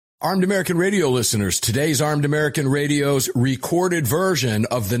Armed American Radio listeners, today's Armed American Radio's recorded version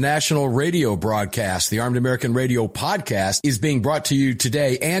of the national radio broadcast, the Armed American Radio podcast, is being brought to you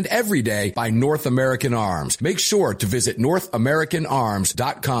today and every day by North American Arms. Make sure to visit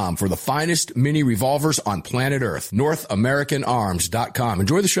NorthAmericanArms.com for the finest mini revolvers on planet Earth. NorthAmericanArms.com.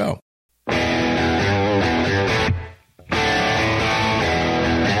 Enjoy the show.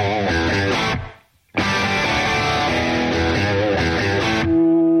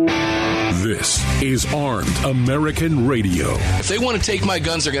 This is Armed American Radio. If they want to take my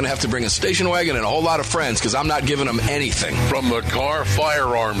guns, they're going to have to bring a station wagon and a whole lot of friends because I'm not giving them anything. From the Car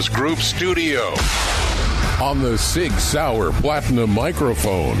Firearms Group studio. On the Sig Sauer Platinum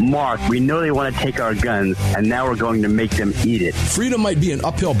microphone. Mark, we know they want to take our guns, and now we're going to make them eat it. Freedom might be an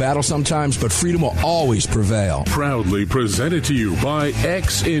uphill battle sometimes, but freedom will always prevail. Proudly presented to you by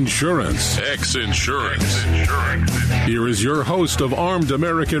X Insurance. X Insurance. Here is your host of Armed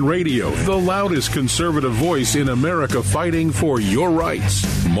American Radio, the loudest conservative voice in America fighting for your rights,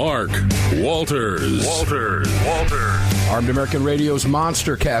 Mark Walters. Armed American Radio's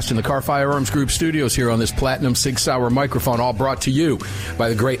Monster Cast in the Car Firearms Group studios here on this Platinum Sig Sauer microphone, all brought to you by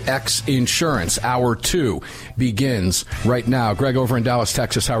the great X Insurance. Hour 2 begins right now. Greg over in Dallas,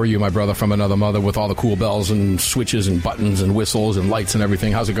 Texas, how are you, my brother from another mother, with all the cool bells and switches and buttons and whistles and lights and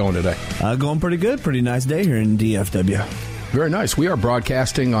everything? How's it going today? Going pretty good. Pretty nice day here in DFW. Very nice. We are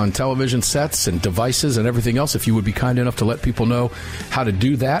broadcasting on television sets and devices and everything else. If you would be kind enough to let people know how to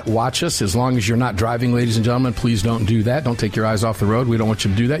do that, watch us. As long as you're not driving, ladies and gentlemen, please don't do that. Don't take your eyes off the road. We don't want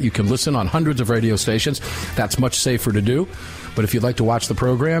you to do that. You can listen on hundreds of radio stations. That's much safer to do. But if you'd like to watch the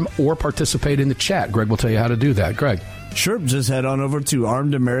program or participate in the chat, Greg will tell you how to do that. Greg. Sure. Just head on over to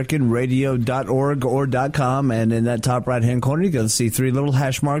armedamericanradio.org or .com, and in that top right-hand corner, you're going to see 3 little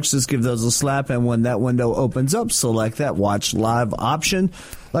hash marks. Just give those a slap, and when that window opens up, select that Watch Live option.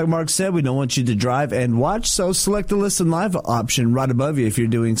 Like Mark said, we don't want you to drive and watch, so select the Listen Live option right above you if you're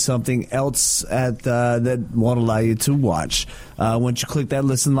doing something else that won't allow you to watch. Once you click that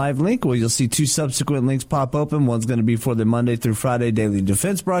Listen Live link, well, you'll see 2 subsequent links pop open. One's going to be for the Monday through Friday Daily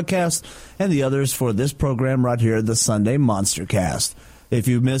Defense broadcast, and the other is for this program right here, the Sunday Monster Cast. If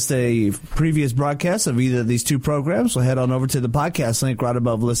you missed a previous broadcast of either of these 2 programs, well, head on over to the podcast link right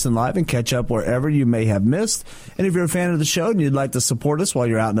above Listen Live and catch up wherever you may have missed. And if you're a fan of the show and you'd like to support us while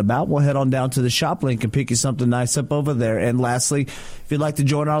you're out and about, well, head on down to the shop link and pick you something nice up over there. And lastly, if you'd like to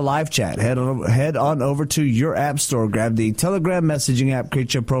join our live chat, head on over to your app store, grab the Telegram messaging app,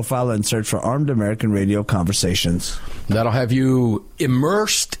 create your profile, and search for Armed American Radio Conversations. That'll have you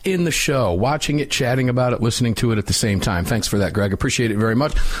immersed in the show, watching it, chatting about it, listening to it at the same time. Thanks for that, Greg. Appreciate it very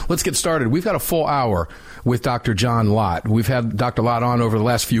much. Let's get started. We've got a full hour with Dr. John Lott. We've had Dr. Lott on over the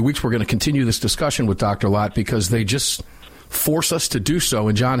last few weeks. We're going to continue this discussion with Dr. Lott because they just force us to do so,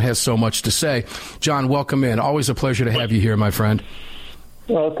 and John has so much to say. John, welcome in. Always a pleasure to have you here, my friend.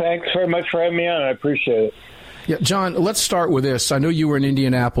 Well, thanks very much for having me on. I appreciate it. Yeah, John, let's start with this. I know you were in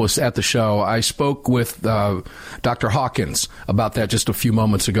Indianapolis at the show. I spoke with Dr. Hawkins about that just a few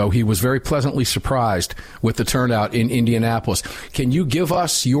moments ago. He was very pleasantly surprised with the turnout in Indianapolis. Can you give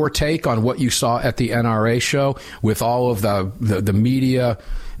us your take on what you saw at the NRA show with all of the media,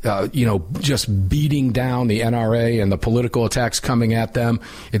 just beating down the NRA and the political attacks coming at them?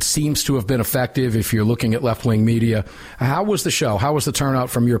 It seems to have been effective if you're looking at left-wing media. How was the show? How was the turnout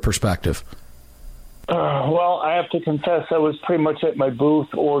from your perspective? Well, I have to confess I was pretty much at my booth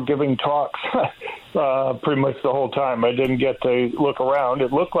or giving talks pretty much the whole time. I didn't get to look around.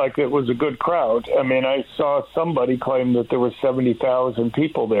 It looked like it was a good crowd. I mean, I saw somebody claim that there were 70,000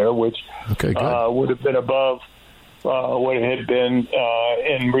 people there, which would have been above what it had been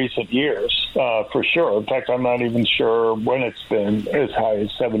in recent years, for sure. In fact, I'm not even sure when it's been as high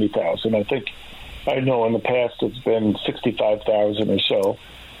as 70,000. I know in the past it's been 65,000 or so.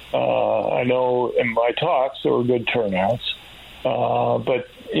 I know in my talks there were good turnouts, but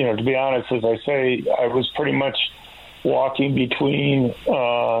to be honest, as I say, I was pretty much walking between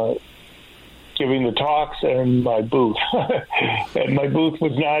giving the talks and my booth. And my booth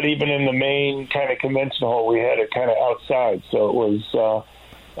was not even in the main kind of convention hall. We had it kind of outside, so it was.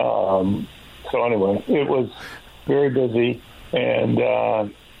 So anyway, it was very busy, and I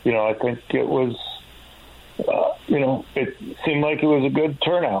think it was. It seemed like it was a good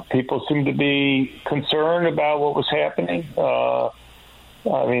turnout. People seemed to be concerned about what was happening. I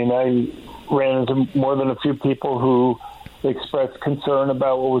ran into more than a few people who expressed concern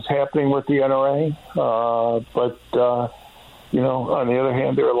about what was happening with the NRA. But on the other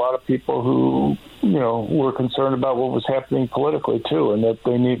hand, there are a lot of people who, were concerned about what was happening politically, too, and that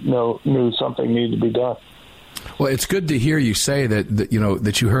they knew something needed to be done. Well, it's good to hear you say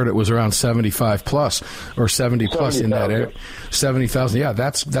that you heard it was around 75 plus or 70 plus 70, in that area. 70,000. Yeah,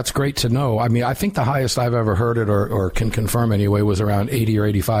 that's great to know. I mean, I think the highest I've ever heard it or can confirm anyway was around 80 or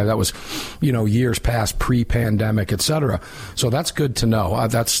 85. That was, years past, pre-pandemic, et cetera. So that's good to know.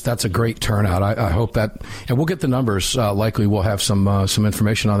 That's a great turnout. I hope that, and we'll get the numbers. Likely we'll have some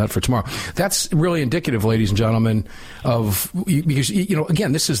information on that for tomorrow. That's really indicative, ladies and gentlemen, of, because,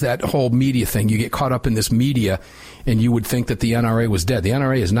 again, this is that whole media thing. You get caught up in this media, and you would think that the NRA was dead. The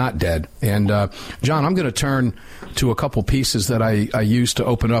NRA is not dead. And, John, I'm going to turn to a couple pieces that I used to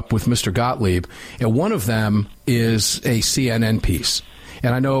open up with Mr. Gottlieb. And one of them is a CNN piece.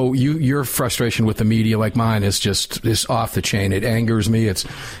 And I know your frustration with the media, like mine, is off the chain. It angers me. It's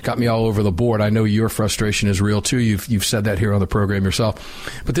got me all over the board. I know your frustration is real, too. You've said that here on the program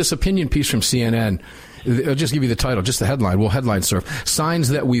yourself. But this opinion piece from CNN, I'll just give you the title, just the headline. We'll headline surf. Signs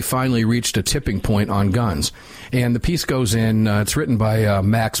that we finally reached a tipping point on guns. And the piece goes in, it's written by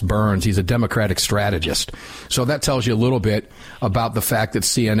Max Burns. He's a Democratic strategist. So that tells you a little bit about the fact that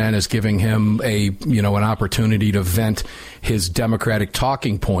CNN is giving him an opportunity to vent his Democratic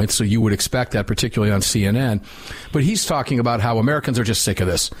talking points. So you would expect that, particularly on CNN. But he's talking about how Americans are just sick of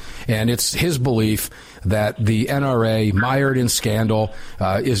this. And it's his belief that the NRA, mired in scandal,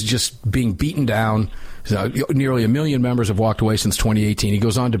 is just being beaten down. Nearly 1 million members have walked away since 2018. He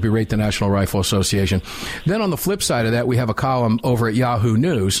goes on to berate the National Rifle Association. Then on the flip side of that, we have a column over at Yahoo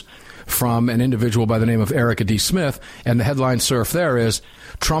News from an individual by the name of Erica D. Smith, and the headline surf there is,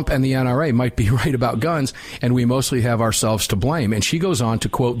 Trump and the NRA might be right about guns, and we mostly have ourselves to blame. And she goes on to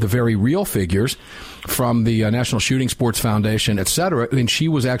quote the very real figures from the National Shooting Sports Foundation, et cetera, and she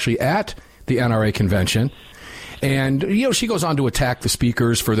was actually at the NRA convention. And, she goes on to attack the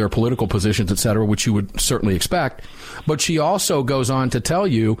speakers for their political positions, et cetera, which you would certainly expect. But she also goes on to tell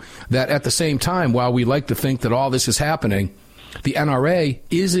you that at the same time, while we like to think that all this is happening, the NRA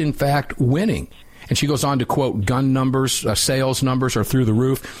is, in fact, winning. And she goes on to quote gun numbers, sales numbers are through the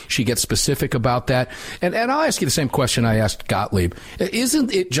roof. She gets specific about that. And I'll ask you the same question I asked Gottlieb.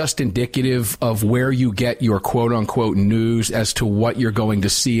 Isn't it just indicative of where you get your quote unquote news as to what you're going to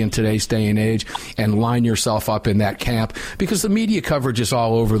see in today's day and age, and line yourself up in that camp? Because the media coverage is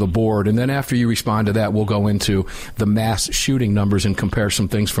all over the board. And then after you respond to that, we'll go into the mass shooting numbers and compare some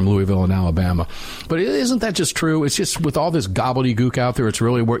things from Louisville and Alabama. But isn't that just true? It's just with all this gobbledygook out there, it's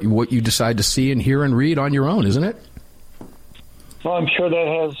really what you decide to see and hear and read on your own, isn't it? Well, I'm sure that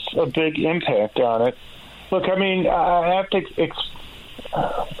has a big impact on it. Look, I mean, I have to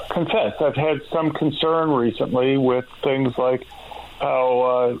confess, I've had some concern recently with things like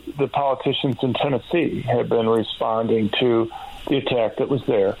how the politicians in Tennessee have been responding to the attack that was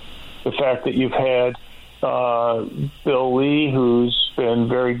there. The fact that you've had Bill Lee, who's been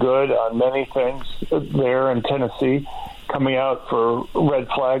very good on many things there in Tennessee, coming out for red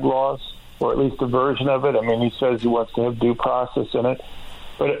flag laws, or at least a version of it. I mean, he says he wants to have due process in it.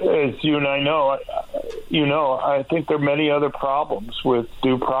 But as you and I know, I think there are many other problems with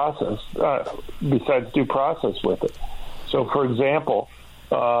due process, besides due process with it. So, for example,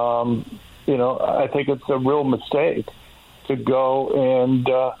 I think it's a real mistake to go and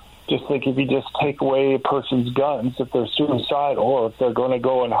just think if you just take away a person's guns, if they're suicidal or if they're going to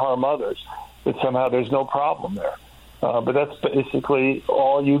go and harm others, that somehow there's no problem there. But that's basically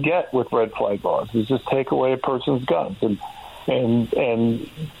all you get with red flag laws, is just take away a person's guns. And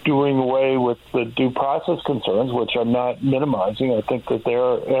doing away with the due process concerns, which I'm not minimizing, I think that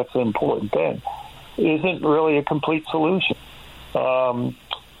that's an important thing, isn't really a complete solution. I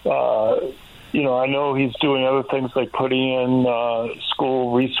know he's doing other things like putting in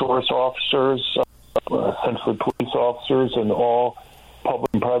school resource officers, essentially police officers in all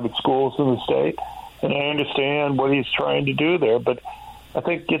public and private schools in the state. And I understand what he's trying to do there, but I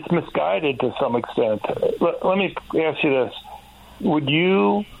think it's misguided to some extent. Let me ask you this. Would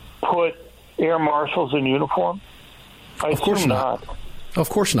you put air marshals in uniform? Of course not. Of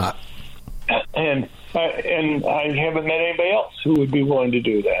course not. And I haven't met anybody else who would be willing to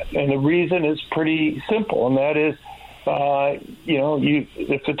do that. And the reason is pretty simple, and that is,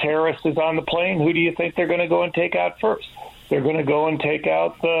 if the terrorist is on the plane, who do you think they're going to go and take out first? They're going to go and take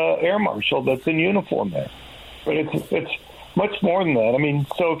out the air marshal that's in uniform there. But it's much more than that. I mean,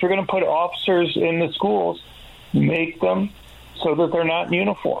 so if you're going to put officers in the schools, make them so that they're not in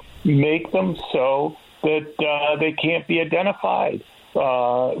uniform. Make them so that they can't be identified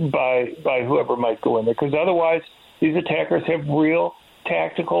by whoever might go in there. Because otherwise, these attackers have real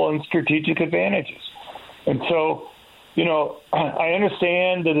tactical and strategic advantages. And so, I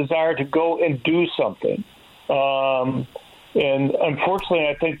understand the desire to go and do something. And unfortunately,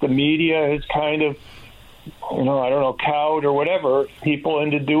 I think the media has kind of I don't know, cowed or whatever people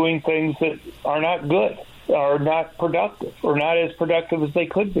into doing things that are not good, are not productive, or not as productive as they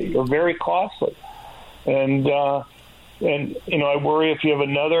could be, or very costly. And I worry if you have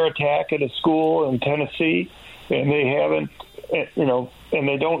another attack at a school in Tennessee and they haven't, and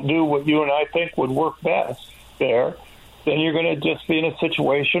they don't do what you and I think would work best there, then you're going to just be in a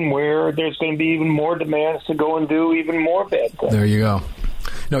situation where there's going to be even more demands to go and do even more bad things. There you go.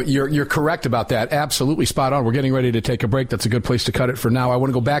 No, you're correct about that. Absolutely spot on. We're getting ready to take a break. That's a good place to cut it for now. I want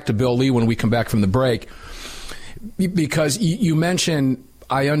to go back to Bill Lee when we come back from the break, because you mentioned,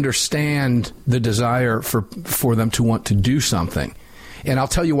 I understand the desire for them to want to do something. And I'll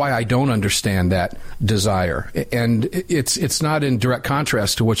tell you why I don't understand that desire. And it's not in direct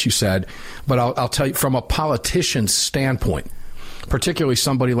contrast to what you said, but I'll tell you from a politician's standpoint, particularly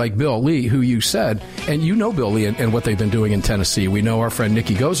somebody like Bill Lee, who you said, and you know Bill Lee and what they've been doing in Tennessee. We know our friend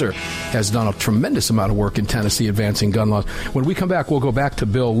Nikki Gozer has done a tremendous amount of work in Tennessee advancing gun laws. When we come back, we'll go back to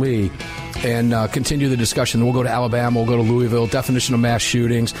Bill Lee and continue the discussion. We'll go to Alabama, we'll go to Louisville, definition of mass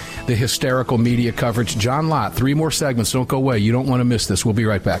shootings, the hysterical media coverage. John Lott, 3 more segments. Don't go away. You don't want to miss this. We'll be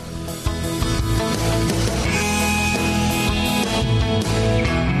right back.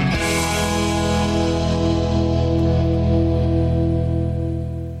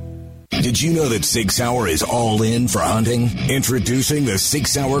 Did you know that Sig Sauer is all in for hunting? Introducing the Sig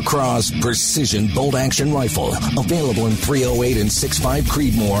Sauer Cross Precision Bolt Action Rifle. Available in .308 and 6.5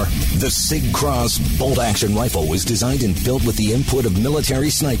 Creedmoor. The Sig Cross Bolt Action Rifle was designed and built with the input of military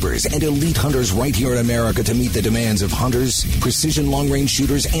snipers and elite hunters right here in America to meet the demands of hunters, precision long-range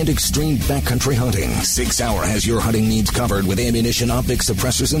shooters, and extreme backcountry hunting. Sig Sauer has your hunting needs covered with ammunition, optics,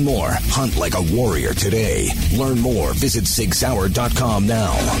 suppressors, and more. Hunt like a warrior today. Learn more. Visit SigSauer.com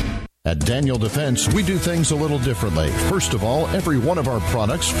now. At Daniel Defense, we do things a little differently. First of all, every one of our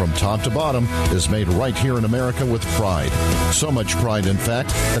products, from top to bottom, is made right here in America with pride. So much pride, in fact,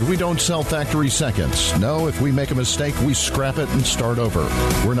 that we don't sell factory seconds. No, if we make a mistake, we scrap it and start over.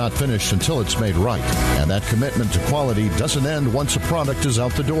 We're not finished until it's made right. And that commitment to quality doesn't end once a product is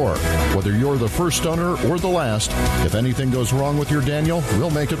out the door. Whether you're the first owner or the last, if anything goes wrong with your Daniel,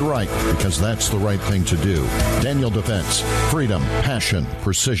 we'll make it right, because that's the right thing to do. Daniel Defense. Freedom, passion,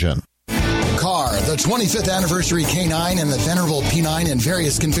 precision. Car, the 25th anniversary K9 and the venerable P9 in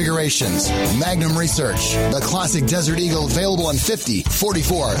various configurations. Magnum Research, the classic Desert Eagle available in 50,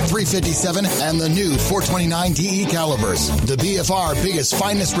 44, 357, and the new 429 DE calibers. The BFR biggest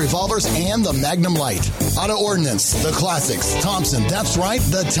finest revolvers and the Magnum Light. Auto Ordnance, the classics. Thompson, that's right,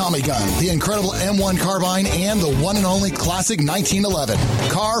 the Tommy gun, the incredible M1 carbine, and the one and only classic 1911.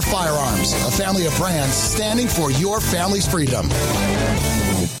 Car Firearms, a family of brands standing for your family's freedom.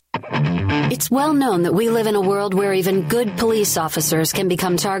 It's well known that we live in a world where even good police officers can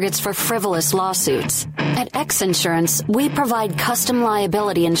become targets for frivolous lawsuits. At X Insurance, we provide custom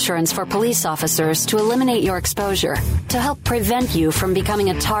liability insurance for police officers to eliminate your exposure, to help prevent you from becoming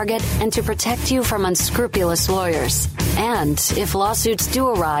a target, and to protect you from unscrupulous lawyers. And if lawsuits do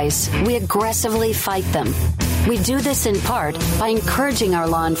arise, we aggressively fight them. We do this in part by encouraging our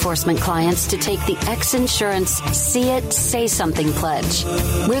law enforcement clients to take the X Insurance See It, Say Something pledge.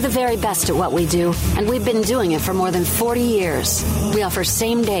 We're the very best at what we do, and we've been doing it for more than 40 years. We offer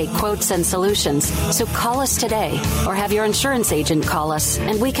same-day quotes and solutions, so call us today or have your insurance agent call us,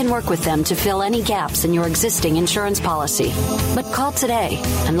 and we can work with them to fill any gaps in your existing insurance policy. But call today,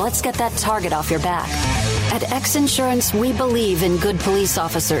 and let's get that target off your back. At X Insurance, we believe in good police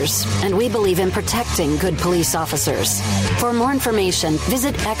officers, and we believe in protecting good police officers. For more information,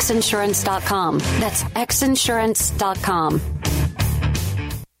 visit xinsurance.com. That's xinsurance.com.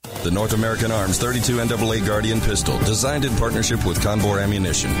 The North American Arms 32 NAA Guardian pistol, designed in partnership with Conbor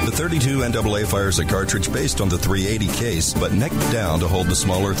Ammunition. The 32 NAA fires a cartridge based on the 380 case, but neck down to hold the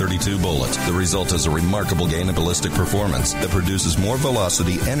smaller 32 bullet. The result is a remarkable gain in ballistic performance that produces more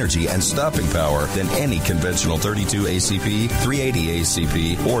velocity, energy, and stopping power than any conventional 32 ACP, 380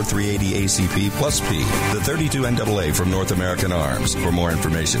 ACP, or 380 ACP plus P. The 32 NAA from North American Arms. For more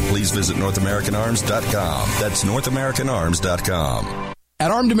information, please visit NorthAmericanArms.com. That's NorthAmericanArms.com. At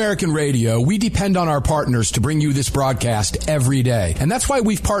Armed American Radio, we depend on our partners to bring you this broadcast every day. And that's why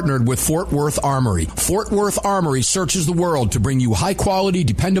we've partnered with Fort Worth Armory. Fort Worth Armory searches the world to bring you high-quality,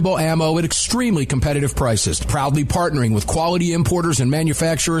 dependable ammo at extremely competitive prices. Proudly partnering with quality importers and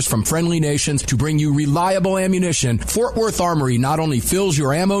manufacturers from friendly nations to bring you reliable ammunition, Fort Worth Armory not only fills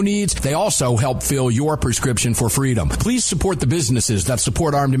your ammo needs, they also help fill your prescription for freedom. Please support the businesses that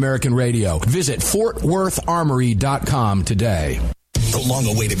support Armed American Radio. Visit FortWorthArmory.com today. The The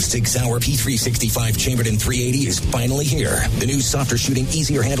long-awaited Sig Sauer P365 chambered in 380 is finally here. The new softer shooting,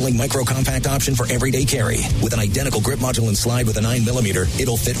 easier handling micro-compact option for everyday carry. With an identical grip module and slide with a 9mm,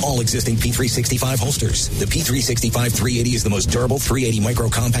 it'll fit all existing P365 holsters. The P365 380 is the most durable 380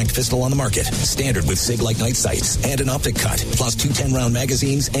 micro-compact pistol on the market. Standard with SIG-like night sights and an optic cut, plus 2 10-round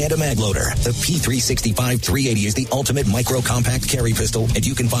magazines and a mag loader. The P365 380 is the ultimate micro-compact carry pistol, and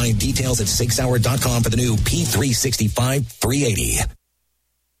you can find details at SigSauer.com for the new P365 380.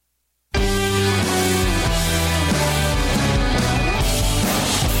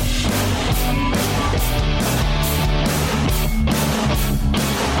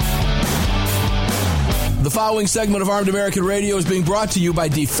 The following segment of Armed American Radio is being brought to you by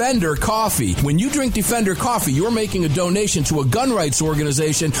Defender Coffee. When you drink Defender Coffee, you're making a donation to a gun rights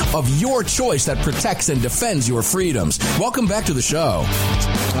organization of your choice that protects and defends your freedoms. Welcome back to the show.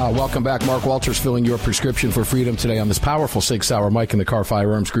 Welcome back. Mark Walters filling your prescription for freedom today on this powerful Sig Sauer Mike in the Car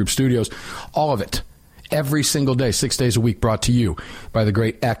Firearms Group studios. All of it. Every single day, 6 days a week, brought to you by the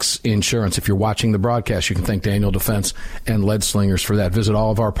great X Insurance. If you're watching the broadcast, you can thank Daniel Defense and Lead Slingers for that. Visit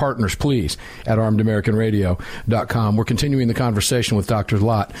all of our partners, please, at armedamericanradio.com. We're continuing the conversation with Dr.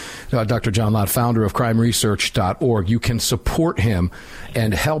 Lott, Dr. John Lott, founder of crimeresearch.org. You can support him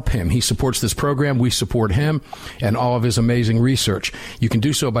and help him. He supports this program. We support him and all of his amazing research. You can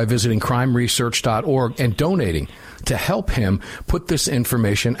do so by visiting crimeresearch.org and donating to help him put this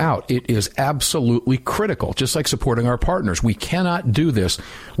information out. It is absolutely critical, just like supporting our partners. We cannot do this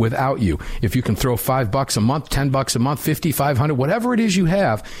without you. If you can throw $5 a month, $10 a month, $50, $500, whatever it is you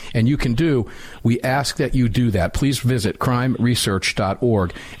have, and you can do, we ask that you do that. Please visit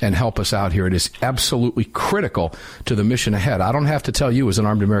crimeresearch.org and help us out here. It is absolutely critical to the mission ahead. I don't have to tell you, as an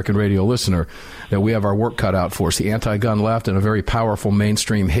Armed American Radio listener, that we have our work cut out for us. The anti-gun left and a very powerful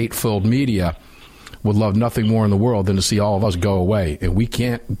mainstream hate-filled media would love nothing more in the world than to see all of us go away. And we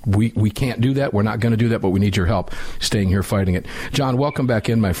can't do that. We're not going to do that, but we need your help staying here fighting it. John, welcome back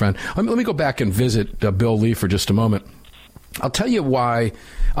in, my friend. Let me go back and visit Bill Lee for just a moment. I'll tell you why.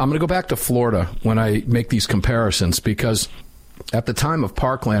 I'm going to go back to Florida when I make these comparisons, because at the time of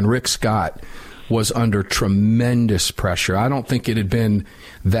Parkland, Rick Scott was under tremendous pressure. I don't think it had been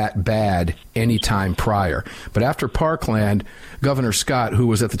that bad any time prior. But after Parkland, Governor Scott, who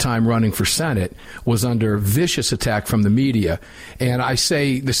was at the time running for Senate, was under vicious attack from the media. And I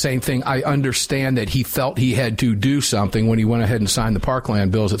say the same thing. I understand that he felt he had to do something when he went ahead and signed the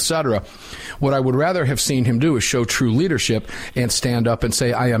Parkland bills, etc. What I would rather have seen him do is show true leadership and stand up and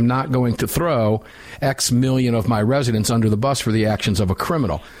say, I am not going to throw X million of my residents under the bus for the actions of a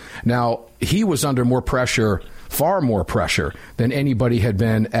criminal. Now, he was under more pressure, far more pressure than anybody had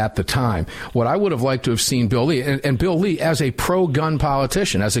been at the time. What I would have liked to have seen Bill Lee, and Bill Lee as a pro-gun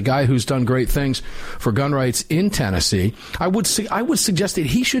politician, as a guy who's done great things for gun rights in Tennessee, I would suggest that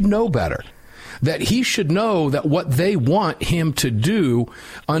he should know better. That he should know that what they want him to do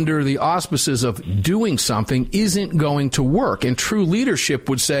under the auspices of doing something isn't going to work. And true leadership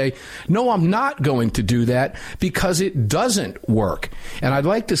would say, no, I'm not going to do that because it doesn't work. And I'd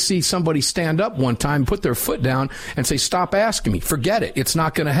like to see somebody stand up one time, put their foot down and say, stop asking me. Forget it. It's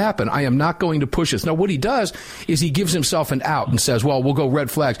not going to happen. I am not going to push this. Now, what he does is he gives himself an out and says, well, we'll go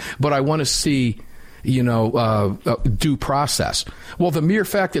red flags, but I want to see due process. Well, the mere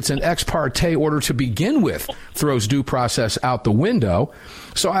fact it's an ex parte order to begin with throws due process out the window.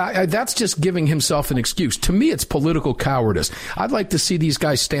 So that's just giving himself an excuse. To me, it's political cowardice. I'd like to see these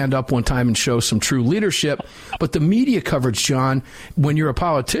guys stand up one time and show some true leadership. But the media coverage, John, when you're a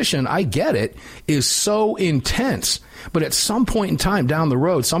politician, I get it, is so intense. But at some point in time down the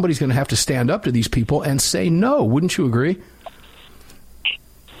road, somebody's going to have to stand up to these people and say no. Wouldn't you agree?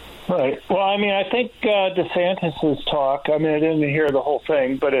 Right. Well, I mean, I think DeSantis's talk, I mean, I didn't hear the whole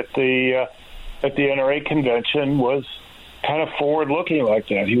thing, but at the NRA convention was kind of forward-looking like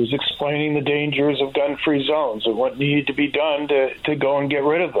that. He was explaining the dangers of gun-free zones and what needed to be done to go and get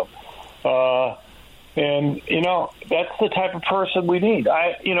rid of them. And, that's the type of person we need.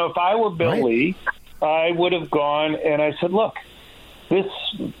 If I were Bill Lee, I would have gone and I said, look, this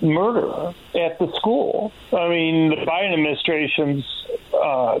murder at the school, I mean, the Biden administration's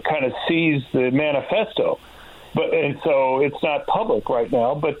kind of seized the manifesto, and so it's not public right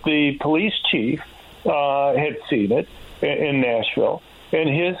now, but the police chief had seen it in Nashville. In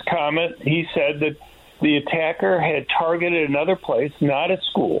his comment, he said that the attacker had targeted another place, not a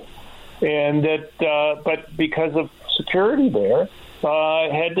school, and that, but because of security there,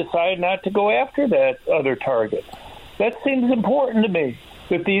 had decided not to go after that other target. That seems important to me,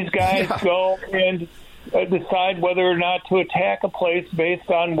 that these guys go and decide whether or not to attack a place based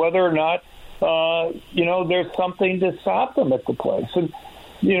on whether or not there's something to stop them at the place. And,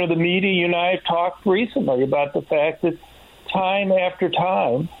 the media, you and I have talked recently about the fact that time after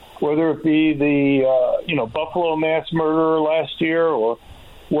time, whether it be the, Buffalo mass murderer last year or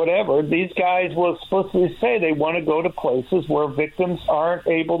whatever, these guys will explicitly say they want to go to places where victims aren't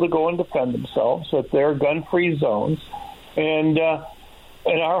able to go and defend themselves, that they're gun-free zones. And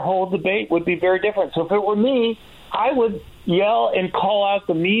our whole debate would be very different. So if it were me, I would yell and call out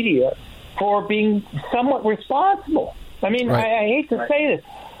the media for being somewhat responsible. I mean, right. I hate to say this,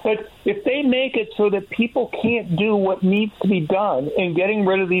 but if they make it so that people can't do what needs to be done in getting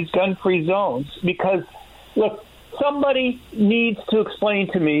rid of these gun-free zones, because, look, somebody needs to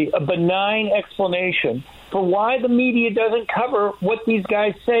explain to me a benign explanation for why the media doesn't cover what these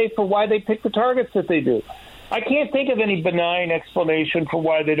guys say for why they pick the targets that they do. I can't think of any benign explanation for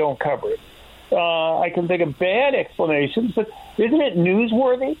why they don't cover it. I can think of bad explanations, but isn't it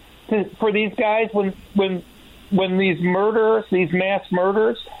newsworthy for these guys when these murderers, these mass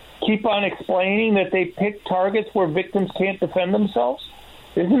murderers, keep on explaining that they pick targets where victims can't defend themselves?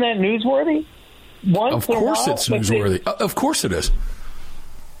 Isn't that newsworthy? Of course it's newsworthy. Of course it is.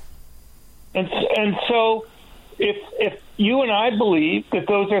 And so if you and I believe that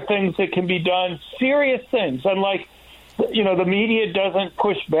those are things that can be done, serious things, unlike, the media doesn't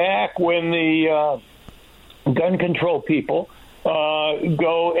push back when the gun control people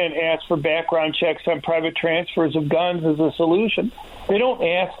go and ask for background checks on private transfers of guns as a solution. They don't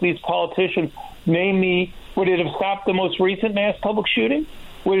ask these politicians, name me, would it have stopped the most recent mass public shooting?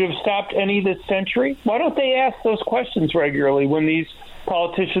 Would it have stopped any this century? Why don't they ask those questions regularly when these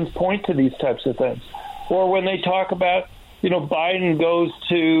politicians point to these types of things? Or when they talk about, Biden goes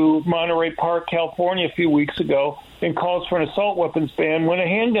to Monterey Park, California a few weeks ago and calls for an assault weapons ban when a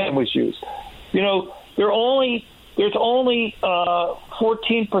handgun was used. There's only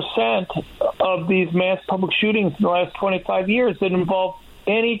 14% of these mass public shootings in the last 25 years that involve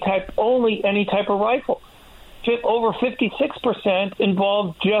any type of rifle. Over 56%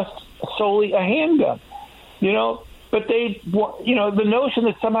 involve just solely a handgun. But the notion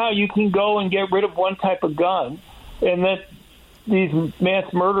that somehow you can go and get rid of one type of gun and that these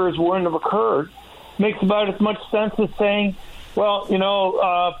mass murders wouldn't have occurred makes about as much sense as saying, well,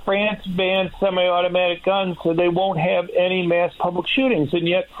 France banned semi-automatic guns, so they won't have any mass public shootings. And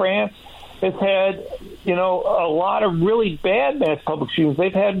yet France has had, a lot of really bad mass public shootings.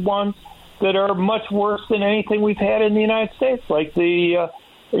 They've had ones that are much worse than anything we've had in the United States, like the,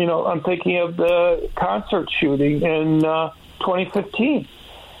 I'm thinking of the concert shooting in 2015,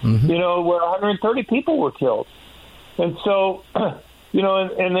 where 130 people were killed. And so,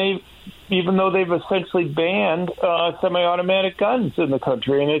 and they, even though they've essentially banned semi-automatic guns in the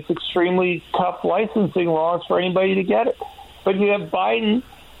country, and it's extremely tough licensing laws for anybody to get it. But you have Biden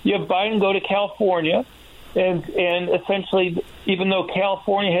go to California, and essentially, even though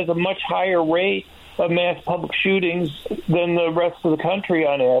California has a much higher rate of mass public shootings than the rest of the country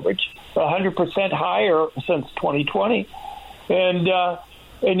on average, 100% higher since 2020, and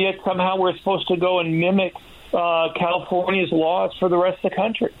yet somehow we're supposed to go and mimic California's laws for the rest of the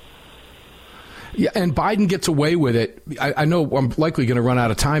country. Yeah, and Biden gets away with it. I know I'm likely going to run out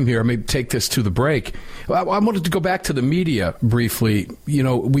of time here. I may take this to the break. I wanted to go back to the media briefly.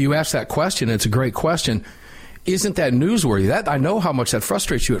 You asked that question. It's a great question. Isn't that newsworthy? That I know how much that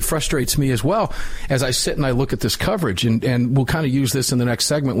frustrates you. It frustrates me as well as I sit and I look at this coverage. And we'll kind of use this in the next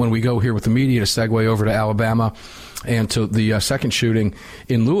segment when we go here with the media to segue over to Alabama and to the second shooting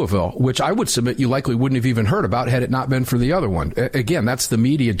in Louisville, which I would submit you likely wouldn't have even heard about had it not been for the other one. Again, that's the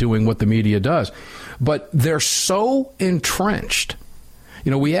media doing what the media does. But they're so entrenched.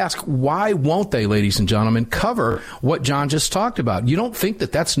 We ask, why won't they, ladies and gentlemen, cover what John just talked about? You don't think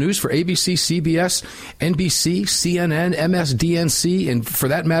that that's news for ABC, CBS, NBC, CNN, MSDNC, and for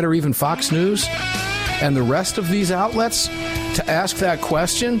that matter, even Fox News and the rest of these outlets to ask that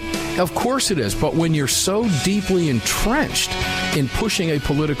question? Of course it is. But when you're so deeply entrenched in pushing a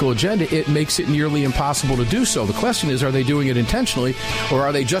political agenda, it makes it nearly impossible to do so. The question is, are they doing it intentionally, or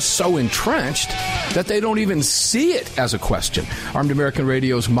are they just so entrenched that they don't even see it as a question? Armed American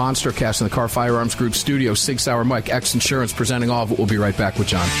Radio's Monster Cast in the Car Firearms Group studio. Sig Sauer Mike, X Insurance, presenting all of it. We'll be right back with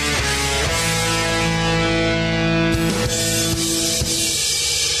John.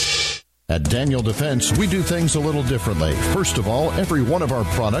 At Daniel Defense, we do things a little differently. First of all, every one of our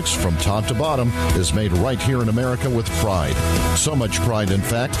products, from top to bottom, is made right here in America with pride. So much pride, in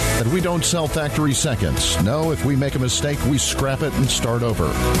fact, that we don't sell factory seconds. No, if we make a mistake, we scrap it and start over.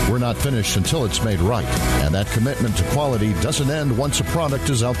 We're not finished until it's made right. And that commitment to quality doesn't end once a product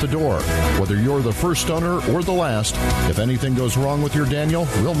is out the door. Whether you're the first owner or the last, if anything goes wrong with your Daniel,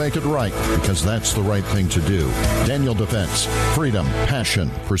 we'll make it right, because that's the right thing to do. Daniel Defense. Freedom, passion,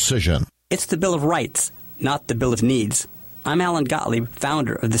 precision. It's the Bill of Rights, not the Bill of Needs. I'm Alan Gottlieb,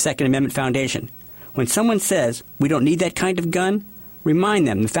 founder of the Second Amendment Foundation. When someone says we don't need that kind of gun, remind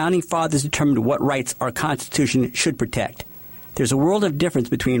them the Founding Fathers determined what rights our Constitution should protect. There's a world of difference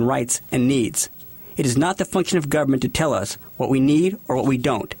between rights and needs. It is not the function of government to tell us what we need or what we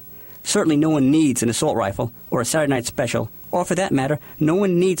don't. Certainly no one needs an assault rifle or a Saturday night special, or for that matter, no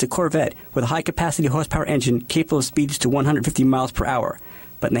one needs a Corvette with a high-capacity horsepower engine capable of speeds to 150 miles per hour.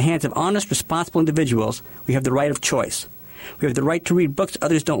 But in the hands of honest, responsible individuals, we have the right of choice. We have the right to read books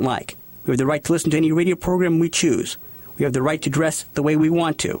others don't like. We have the right to listen to any radio program we choose. We have the right to dress the way we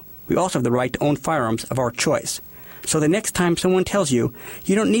want to. We also have the right to own firearms of our choice. So the next time someone tells you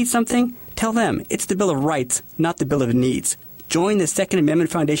you don't need something, tell them it's the Bill of Rights, not the Bill of Needs. Join the Second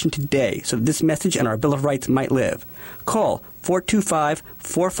Amendment Foundation today so that this message and our Bill of Rights might live. Call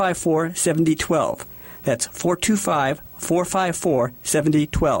 425-454-7012. That's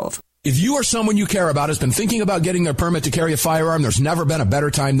 425-454-7012. If you or someone you care about has been thinking about getting their permit to carry a firearm, there's never been a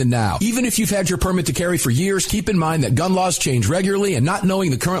better time than now. Even if you've had your permit to carry for years, keep in mind that gun laws change regularly, and not knowing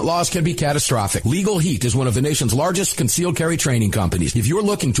the current laws can be catastrophic. Legal Heat is one of the nation's largest concealed carry training companies. If you're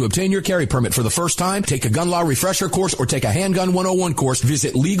looking to obtain your carry permit for the first time, take a gun law refresher course or take a handgun 101 course,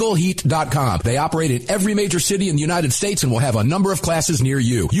 visit LegalHeat.com. They operate in every major city in the United States and will have a number of classes near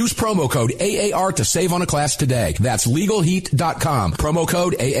you. Use promo code AAR to save on a class today. That's LegalHeat.com. Promo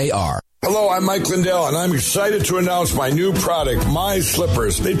code AAR. Hello, I'm Mike Lindell, and I'm excited to announce my new product, My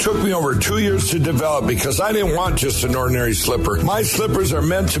Slippers. They took me over 2 years to develop because I didn't want just an ordinary slipper. My slippers are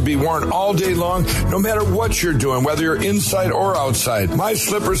meant to be worn all day long, no matter what you're doing, whether you're inside or outside. My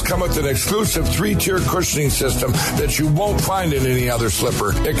slippers come with an exclusive 3-tier cushioning system that you won't find in any other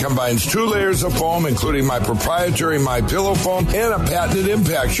slipper. It combines 2 layers of foam, including my proprietary My Pillow foam and a patented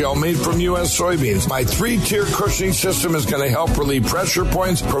impact gel made from U.S. soybeans. My 3-tier cushioning system is going to help relieve pressure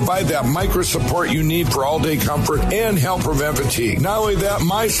points, provide that micro support you need for all-day comfort, and help prevent fatigue. Not only that,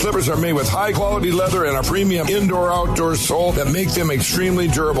 my slippers are made with high-quality leather and a premium indoor-outdoor sole that make them extremely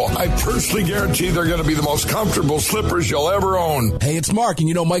durable. I personally guarantee they're going to be the most comfortable slippers you'll ever own. Hey, it's Mark, and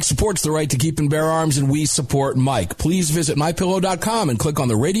you know Mike supports the right to keep and bear arms, and we support Mike. Please visit MyPillow.com and click on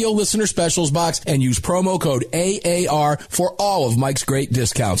the radio listener specials box and use promo code AAR for all of Mike's great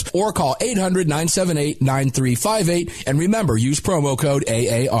discounts. Or call 800-978-9358, and remember, use promo code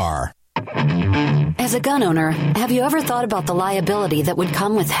AAR. As a gun owner, have you ever thought about the liability that would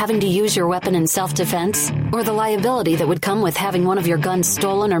come with having to use your weapon in self-defense? Or the liability that would come with having one of your guns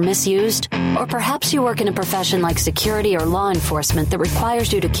stolen or misused? Or perhaps you work in a profession like security or law enforcement that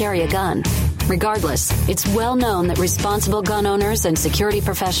requires you to carry a gun. Regardless, it's well known that responsible gun owners and security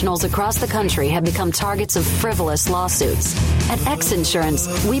professionals across the country have become targets of frivolous lawsuits. At X Insurance,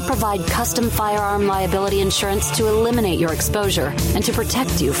 we provide custom firearm liability insurance to eliminate your exposure and to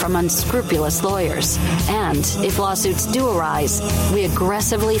protect you from unscrupulous lawyers. And if lawsuits do arise, we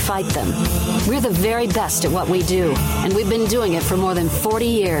aggressively fight them. We're the very best at what we do, and we've been doing it for more than 40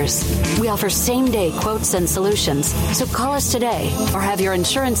 years. We offer same-day quotes and solutions, so call us today or have your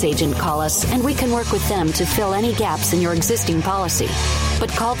insurance agent call us, and we can work with them to fill any gaps in your existing policy. But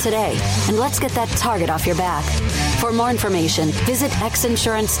call today, and let's get that target off your back. For more information, visit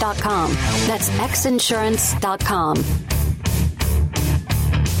xinsurance.com. That's xinsurance.com.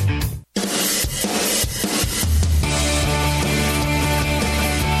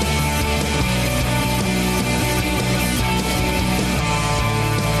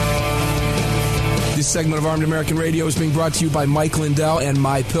 This segment of Armed American Radio is being brought to you by Mike Lindell and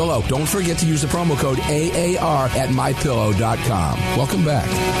MyPillow. Don't forget to use the promo code AAR at MyPillow.com. Welcome back.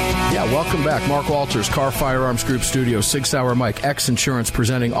 Yeah, welcome back. Mark Walters, Car Firearms Group Studio, 6 Hour Mike, X Insurance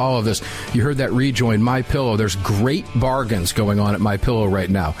presenting all of this. You heard that rejoin, MyPillow. There's great bargains going on at MyPillow right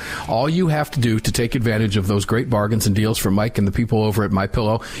now. All you have to do to take advantage of those great bargains and deals for Mike and the people over at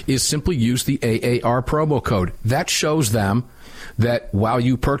MyPillow is simply use the AAR promo code. That shows them that while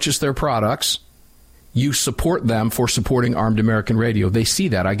you purchase their products, you support them for supporting Armed American Radio. They see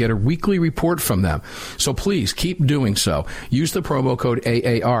that. I get a weekly report from them. So please keep doing so. Use the promo code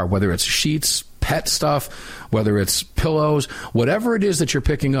AAR, whether it's sheets, pet stuff, whether it's pillows, whatever it is that you're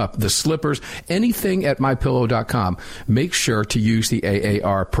picking up, the slippers, anything at mypillow.com, make sure to use the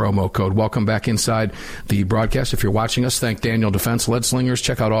AAR promo code. Welcome back inside the broadcast. If you're watching us, thank Daniel Defense Lead Slingers.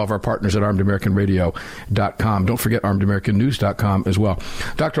 Check out all of our partners at armedamericanradio.com. Don't forget armedamericannews.com as well.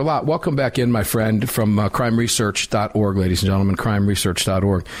 Dr. Lott, welcome back in, my friend, from crimeresearch.org, ladies and gentlemen,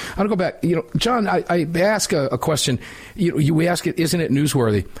 crimeresearch.org. I want to go back. John, I ask a question. We ask it, isn't it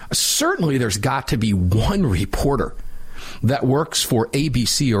newsworthy? Certainly there's got to be one reporter that works for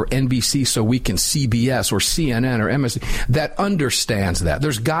ABC or NBC, so we can CBS or CNN or MSC, that understands that.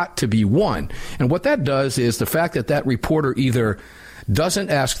 There's got to be one. And what that does is the fact that reporter either doesn't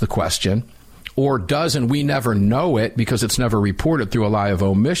ask the question or does, and we never know it because it's never reported through a lie of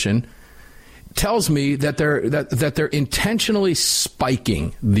omission, tells me that they're intentionally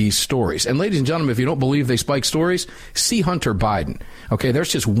spiking these stories. And ladies and gentlemen, if you don't believe they spike stories, see Hunter Biden. Okay,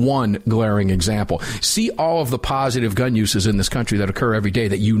 there's just one glaring example. See all of the positive gun uses in this country that occur every day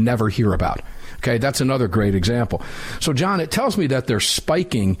that you never hear about. Okay, that's another great example. So, John, it tells me that they're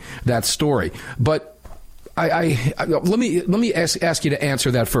spiking that story. But let me ask you to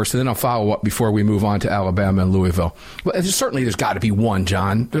answer that first, and then I'll follow up before we move on to Alabama and Louisville. Well, certainly there's got to be one,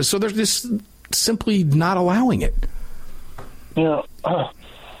 John. So there's this simply not allowing it. Well,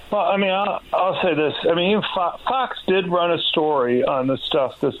 I mean, I'll say this. I mean, Fox did run a story on this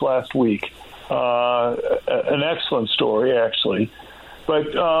stuff this last week, an excellent story, actually.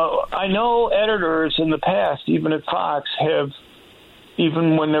 But I know editors in the past, even at Fox, have,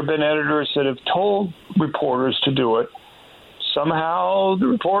 even when there have been editors that have told reporters to do it, somehow the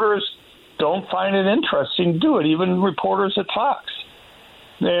reporters don't find it interesting to do it, even reporters at Fox.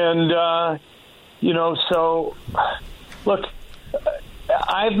 And, so, look,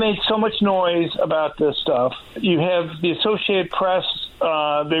 I've made so much noise about this stuff. You have the Associated Press,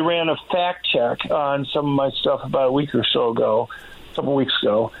 they ran a fact check on some of my stuff about a week or so ago, a couple weeks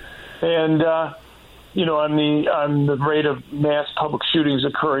ago. And, on the rate of mass public shootings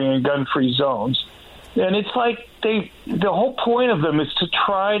occurring in gun-free zones. And it's like the whole point of them is to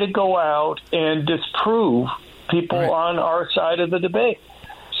try to go out and disprove people on our side of the debate.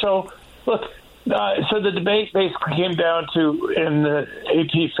 So, look, so the debate basically came down to, in the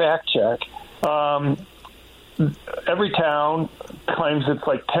AP fact check, every town claims it's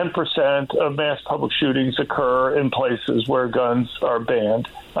like 10% of mass public shootings occur in places where guns are banned.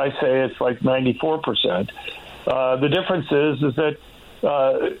 I say it's like 94%. The difference is that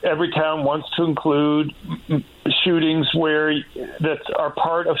every town wants to include shootings that are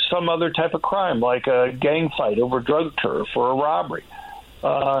part of some other type of crime, like a gang fight over drug turf or a robbery.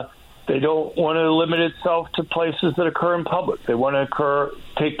 They don't want to limit itself to places that occur in public. They want to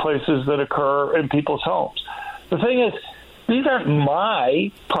take places that occur in people's homes. The thing is, these aren't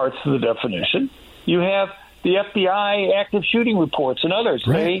my parts of the definition. You have the FBI active shooting reports and others.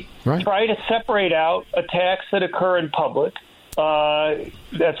 They try to separate out attacks that occur in public.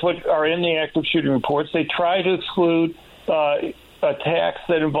 That's what are in the active shooting reports. They try to exclude attacks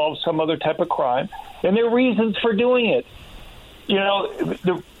that involve some other type of crime. And there are reasons for doing it.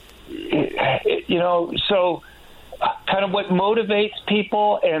 So kind of what motivates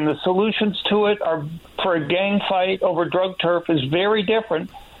people and the solutions to it are, for a gang fight over drug turf, is very different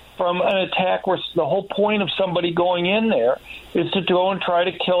from an attack where the whole point of somebody going in there is to go and try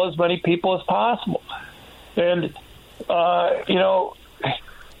to kill as many people as possible. And,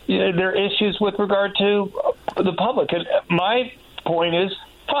 there are issues with regard to the public. And my point is,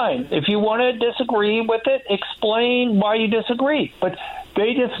 fine, if you want to disagree with it, explain why you disagree. But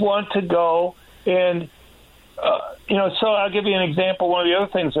they just want to go and, so I'll give you an example. One of the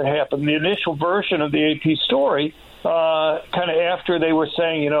other things that happened, the initial version of the AP story, kind of after they were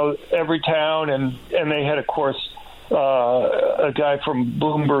saying, every town, and they had, of course, a guy from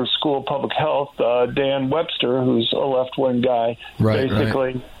Bloomberg School of Public Health, Dan Webster, who's a left-wing guy,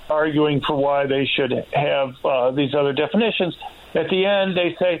 basically arguing for why they should have these other definitions. At the end,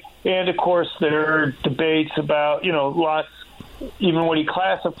 they say, and of course, there are debates about, lots, even what he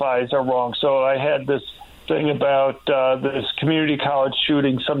classifies are wrong. So I had this thing about this community college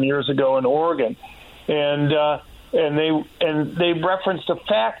shooting some years ago in Oregon, and they referenced a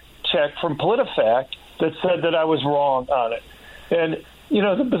fact check from PolitiFact that said that I was wrong on it. And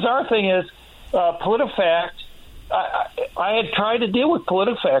the bizarre thing is, PolitiFact, I had tried to deal with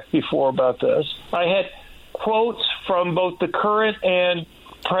PolitiFact before about this. I had quotes from both the current and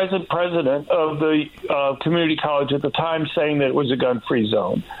present president of the community college at the time saying that it was a gun-free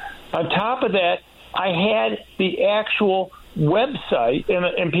zone. On top of that, I had the actual website,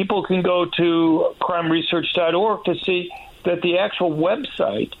 and people can go to crimeresearch.org to see that the actual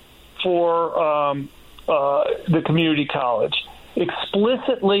website for the community college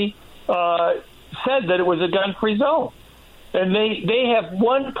explicitly said that it was a gun-free zone. And they have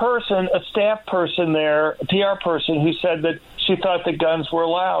one person, a staff person there, a PR person, who said that she thought that guns were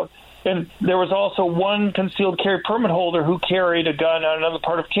allowed. And there was also one concealed carry permit holder who carried a gun on another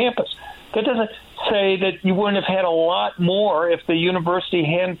part of campus. That doesn't say that you wouldn't have had a lot more if the university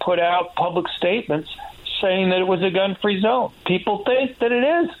hadn't put out public statements saying that it was a gun-free zone. People think that it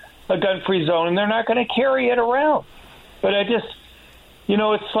is a gun-free zone, and they're not going to carry it around. But I just,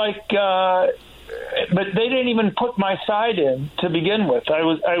 it's like... but they didn't even put my side in to begin with. I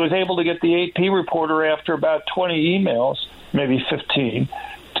was able to get the AP reporter after about 20 emails, maybe 15,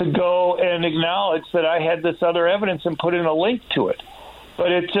 to go and acknowledge that I had this other evidence and put in a link to it.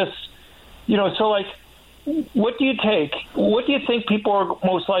 But it just, so like, what do you take? What do you think people are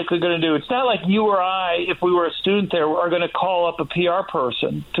most likely going to do? It's not like you or I, if we were a student there, are going to call up a PR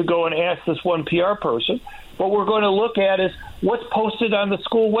person to go and ask this one PR person. What we're going to look at is what's posted on the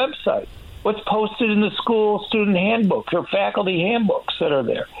school website. What's posted in the school student handbooks or faculty handbooks that are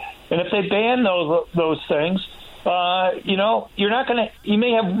there. And if they ban those things, you're not going to, you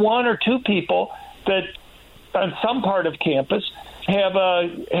may have one or two people that on some part of campus have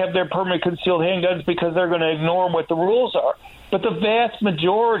their permanent concealed handguns because they're going to ignore what the rules are. But the vast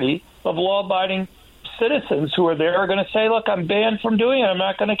majority of law-abiding citizens who are there are going to say, look, I'm banned from doing it. I'm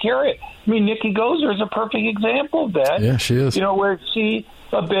not going to carry it. I mean, Nikki Gozer is a perfect example of that. Yeah, she is. Where she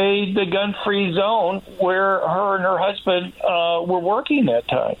obeyed the gun-free zone where her and her husband were working that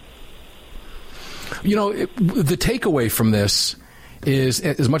time. The takeaway from this is,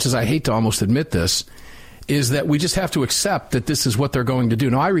 as much as I hate to almost admit this, is that we just have to accept that this is what they're going to do.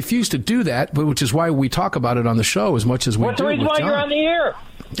 Now, I refuse to do that, but which is why we talk about it on the show as much as we do. What's the reason why you're on the air?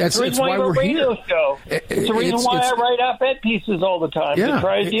 That's the reason why we're radio here. Show. It's the reason why I write op-ed pieces all the time to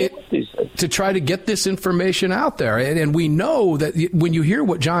try to deal with these things. To try to get this information out there. And we know that when you hear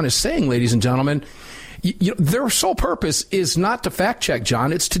what John is saying, ladies and gentlemen, their sole purpose is not to fact-check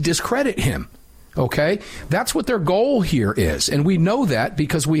John. It's to discredit him. Okay? That's what their goal here is. And we know that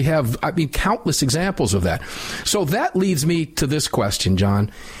because we have, countless examples of that. So that leads me to this question,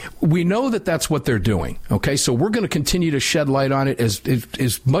 John. We know that that's what they're doing. Okay? So we're going to continue to shed light on it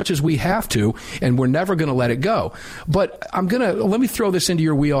as much as we have to, and we're never going to let it go. But let me throw this into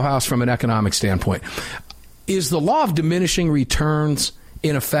your wheelhouse from an economic standpoint. Is the law of diminishing returns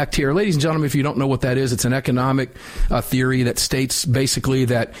in effect here? Ladies and gentlemen, if you don't know what that is, it's an economic theory that states basically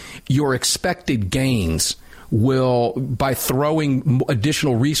that your expected gains will, by throwing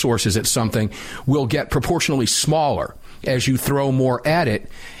additional resources at something, will get proportionally smaller as you throw more at it.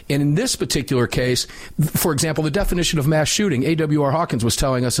 And in this particular case, for example, the definition of mass shooting, A.W.R. Hawkins was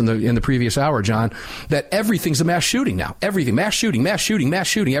telling us in the previous hour, John, that everything's a mass shooting now. Everything. Mass shooting, mass shooting, mass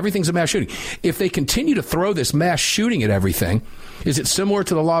shooting. Everything's a mass shooting. If they continue to throw this mass shooting at everything, is it similar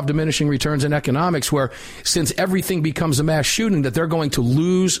to the law of diminishing returns in economics where since everything becomes a mass shooting that they're going to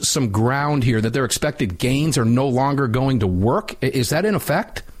lose some ground here, that their expected gains are no longer going to work? Is that in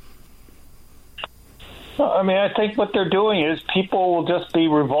effect? I think what they're doing is people will just be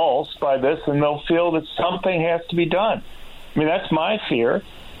revulsed by this and they'll feel that something has to be done. That's my fear.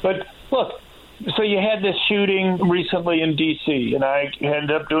 But look, so you had this shooting recently in D.C., and I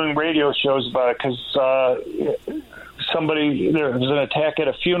ended up doing radio shows about it because there was an attack at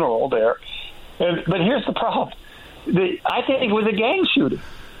a funeral there. But here's the problem. I think it was a gang shooting.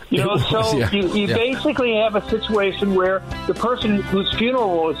 You basically have a situation where the person whose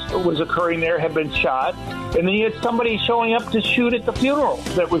funeral was occurring there had been shot, and then you had somebody showing up to shoot at the funeral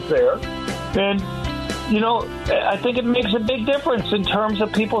that was there. And, I think it makes a big difference in terms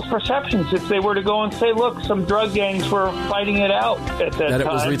of people's perceptions if they were to go and say, look, some drug gangs were fighting it out at that time. That it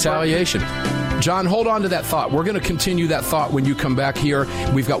was retaliation. John, hold on to that thought. We're going to continue that thought when you come back here.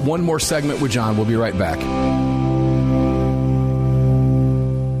 We've got one more segment with John. We'll be right back.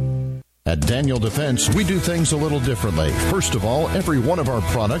 At Daniel Defense, we do things a little differently. First of all, every one of our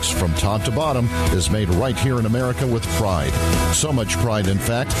products, from top to bottom, is made right here in America with pride. So much pride, in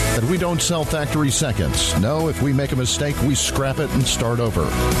fact, that we don't sell factory seconds. No, if we make a mistake, we scrap it and start over.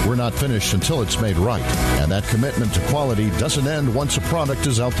 We're not finished until it's made right. And that commitment to quality doesn't end once a product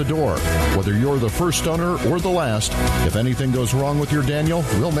is out the door. Whether you're the first owner or the last, if anything goes wrong with your Daniel,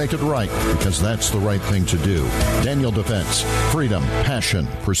 we'll make it right, because that's the right thing to do. Daniel Defense. Freedom, passion,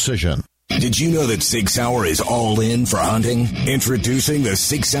 precision. Did you know that Sig Sauer is all in for hunting? Introducing the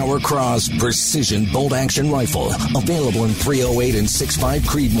Sig Sauer Cross Precision Bolt Action Rifle. Available in .308 and 6.5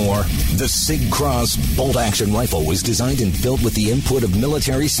 Creedmoor. The Sig Cross Bolt Action Rifle was designed and built with the input of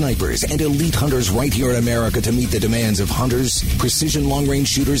military snipers and elite hunters right here in America to meet the demands of hunters, precision long-range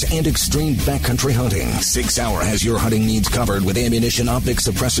shooters, and extreme backcountry hunting. Sig Sauer has your hunting needs covered with ammunition, optics,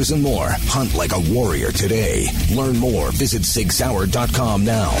 suppressors, and more. Hunt like a warrior today. Learn more. Visit SigSauer.com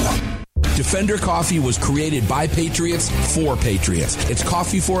now. Defender Coffee was created by Patriots for Patriots. It's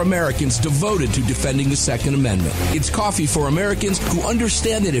coffee for Americans devoted to defending the Second Amendment. It's coffee for Americans who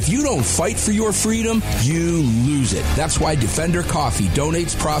understand that if you don't fight for your freedom, you lose it. That's why Defender Coffee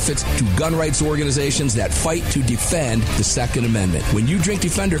donates profits to gun rights organizations that fight to defend the Second Amendment. When you drink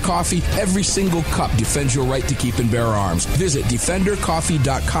Defender Coffee, every single cup defends your right to keep and bear arms. Visit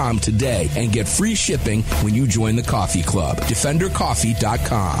DefenderCoffee.com today and get free shipping when you join the coffee club.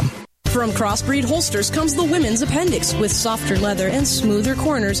 DefenderCoffee.com. From Crossbreed Holsters comes the Women's Appendix. With softer leather and smoother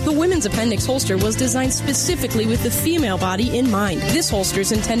corners, the Women's Appendix holster was designed specifically with the female body in mind. This holster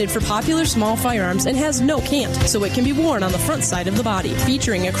is intended for popular small firearms and has no cant, so it can be worn on the front side of the body.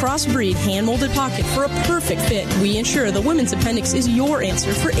 Featuring a Crossbreed hand-molded pocket for a perfect fit, we ensure the Women's Appendix is your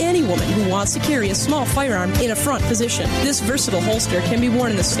answer for any woman who wants to carry a small firearm in a front position. This versatile holster can be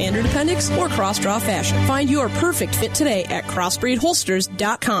worn in the standard appendix or cross-draw fashion. Find your perfect fit today at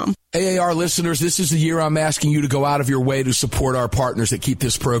crossbreedholsters.com. AAR listeners, this is the year I'm asking you to go out of your way to support our partners that keep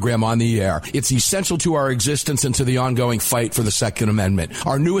this program on the air. It's essential to our existence and to the ongoing fight for the Second Amendment.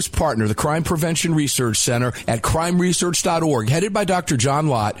 Our newest partner, the Crime Prevention Research Center at crimeresearch.org, headed by Dr. John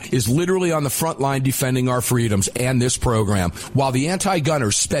Lott, is literally on the front line defending our freedoms and this program. While the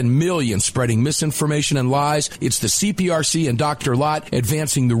anti-gunners spend millions spreading misinformation and lies, it's the CPRC and Dr. Lott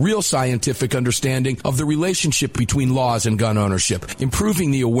advancing the real scientific understanding of the relationship between laws and gun ownership,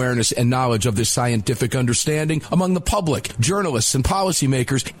 improving the awareness and knowledge of this scientific understanding among the public, journalists, and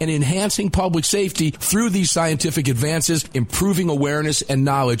policymakers, and enhancing public safety through these scientific advances, improving awareness and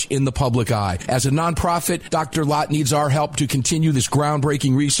knowledge in the public eye. As a nonprofit, Dr. Lott needs our help to continue this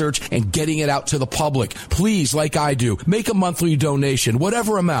groundbreaking research and getting it out to the public. Please, like I do, make a monthly donation,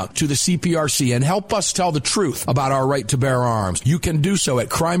 whatever amount, to the CPRC and help us tell the truth about our right to bear arms. You can do so at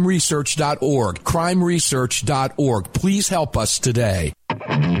crimeresearch.org. crimeresearch.org. Please help us today.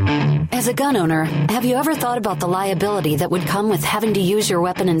 As a gun owner, have you ever thought about the liability that would come with having to use your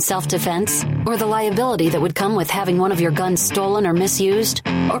weapon in self-defense? Or the liability that would come with having one of your guns stolen or misused?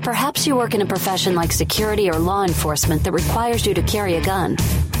 Or perhaps you work in a profession like security or law enforcement that requires you to carry a gun.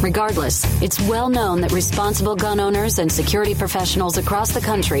 Regardless, it's well known that responsible gun owners and security professionals across the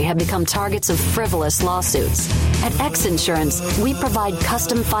country have become targets of frivolous lawsuits. At X Insurance, we provide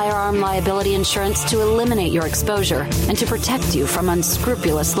custom firearm liability insurance to eliminate your exposure and to protect you from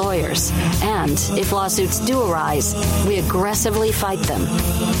unscrupulous lawyers. And if lawsuits do arise, we aggressively fight them.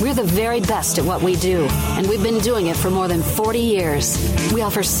 We're the very best at what we do, and we've been doing it for more than 40 years. We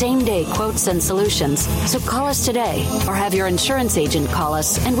offer same-day quotes and solutions, so call us today or have your insurance agent call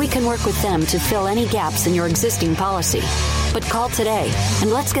us, and we can work with them to fill any gaps in your existing policy. But call today,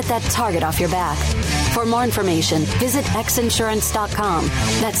 and let's get that target off your back. For more information, visit xinsurance.com.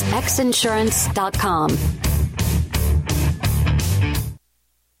 That's xinsurance.com.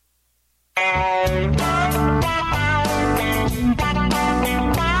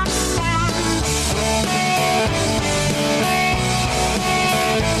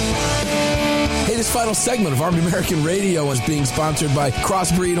 This final segment of Armed American Radio is being sponsored by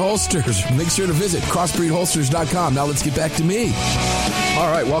Crossbreed Holsters. Make sure to visit crossbreedholsters.com. Now let's get back to me. All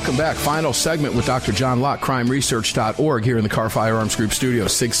right, welcome back. Final segment with Dr. John Lott, crimeresearch.org, here in the Car Firearms Group studio.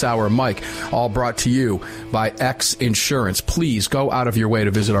 Sig Sauer, Mike, all brought to you by X Insurance. Please go out of your way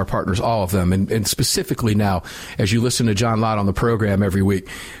to visit our partners, all of them, and specifically now, as you listen to John Lott on the program every week,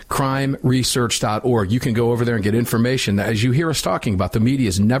 crimeresearch.org. You can go over there and get information that, as you hear us talking about, the media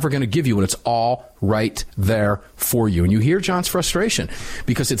is never going to give you, and it's all right there for you. And you hear John's frustration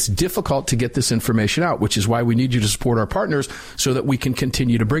because it's difficult to get this information out, which is why we need you to support our partners so that we can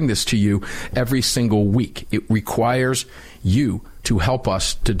continue to bring this to you every single week. It requires you to help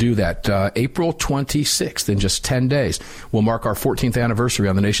us to do that. April 26th, in just 10 days, we'll mark our 14th anniversary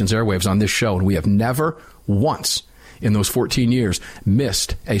on the nation's airwaves on this show, and we have never once in those 14 years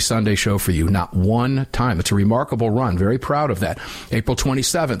missed a Sunday show for you. Not one time. It's a remarkable run. Very proud of that. April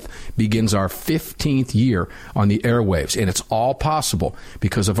 27th begins our 15th year on the airwaves, and it's all possible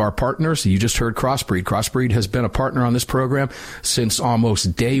because of our partners. You just heard Crossbreed. Crossbreed has been a partner on this program since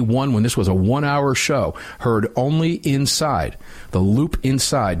almost day one when this was a 1-hour show, heard only inside the loop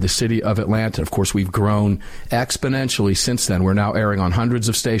inside the city of Atlanta. Of course, we've grown exponentially since then. We're now airing on hundreds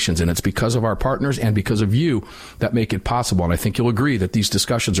of stations, and it's because of our partners and because of you that make it possible. And I think you'll agree that these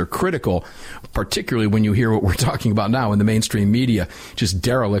discussions are critical, particularly when you hear what we're talking about now in the mainstream media, just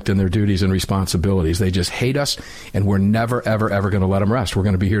derelict in their duties and responsibilities. They just hate us, and we're never, ever, ever going to let them rest. We're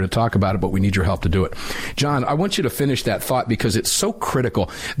going to be here to talk about it, but we need your help to do it. John, I want you to finish that thought because it's so critical.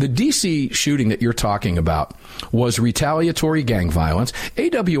 The D.C. shooting that you're talking about was retaliatory gang violence.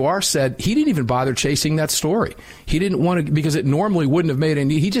 AWR said he didn't even bother chasing that story. He didn't want to, because it normally wouldn't have made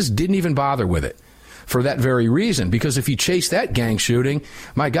any, he just didn't even bother with it for that very reason. Because if he chased that gang shooting,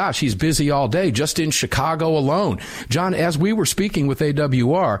 my gosh, he's busy all day just in Chicago alone. John, as we were speaking with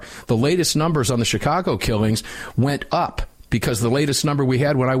AWR, the latest numbers on the Chicago killings went up, because the latest number we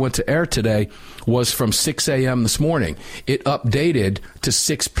had when I went to air today was from 6 a.m. this morning. It updated to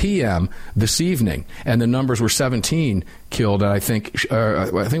 6 p.m. this evening, and the numbers were 17 killed, and I think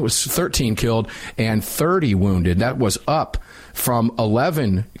it was 13 killed and 30 wounded. That was up from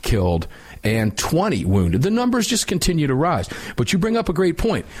 11 killed and 20 wounded. The numbers just continue to rise. But you bring up a great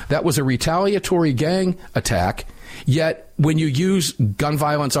point. That was a retaliatory gang attack. Yet, when you use gun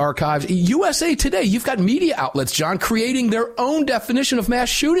violence archives, USA Today, you've got media outlets, John, creating their own definition of mass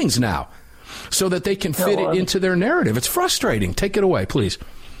shootings now so that they can fit it into their narrative. It's frustrating. Take it away, please.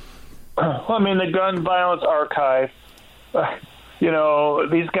 Well, I mean, the gun violence archive,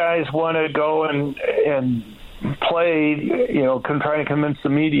 these guys want to go and play, trying to convince the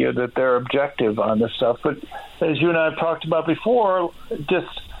media that they're objective on this stuff. But as you and I have talked about before,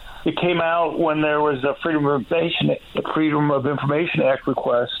 it came out when there was a Freedom of Information Act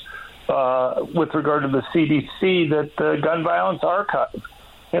request with regard to the CDC that the Gun Violence Archive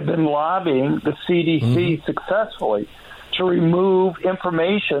had been lobbying the CDC successfully to remove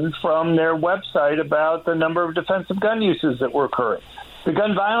information from their website about the number of defensive gun uses that were occurring. The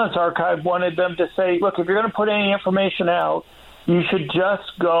Gun Violence Archive wanted them to say, look, if you're going to put any information out, you should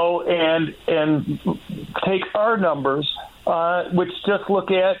just go and take our numbers, which just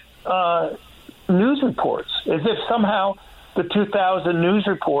look at news reports, as if somehow the 2,000 news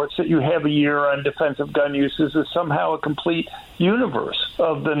reports that you have a year on defensive gun uses is somehow a complete universe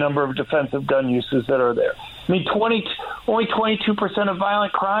of the number of defensive gun uses that are there. I mean, only 22% of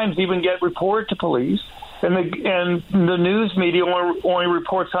violent crimes even get reported to police, and the news media only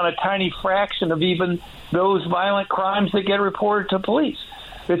reports on a tiny fraction of even those violent crimes that get reported to police.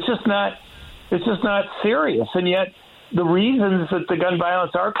 It's just not serious, and yet the reasons that the Gun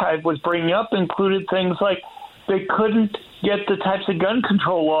Violence Archive was bringing up included things like they couldn't get the types of gun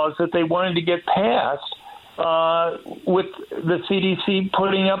control laws that they wanted to get passed with the CDC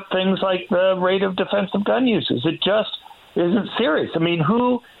putting up things like the rate of defensive gun uses. It just isn't serious. I mean,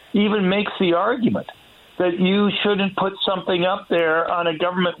 who even makes the argument that you shouldn't put something up there on a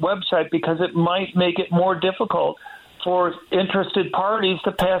government website because it might make it more difficult for interested parties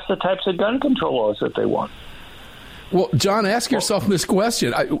to pass the types of gun control laws that they want? Well, John, ask yourself this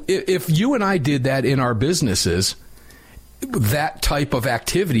question. If you and I did that in our businesses, that type of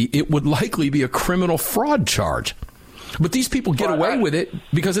activity, it would likely be a criminal fraud charge. But these people get away with it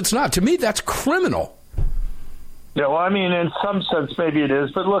because it's not. To me, that's criminal. Yeah, well, I mean, in some sense, maybe it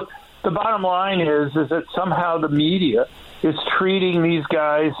is. But look, the bottom line is that somehow the media is treating these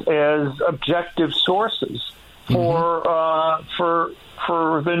guys as objective sources for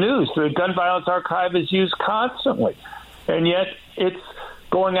the news. The Gun Violence Archive is used constantly, and yet it's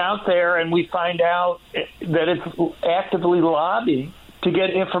going out there, and we find out that it's actively lobbying to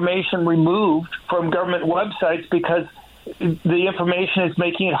get information removed from government websites because the information is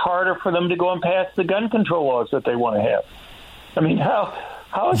making it harder for them to go and pass the gun control laws that they want to have. I mean, how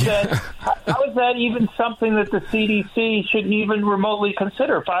is that? How is that even something that the CDC should even remotely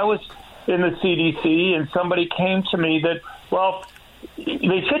consider? If I was in the CDC and somebody came to me that, well,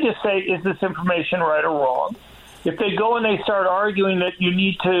 they should just say, is this information right or wrong? If they go and they start arguing that you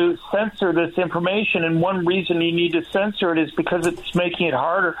need to censor this information, and one reason you need to censor it is because it's making it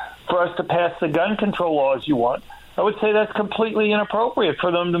harder for us to pass the gun control laws you want, I would say that's completely inappropriate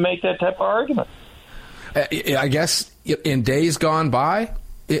for them to make that type of argument. I guess in days gone by,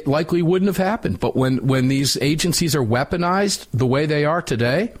 it likely wouldn't have happened. But when these agencies are weaponized the way they are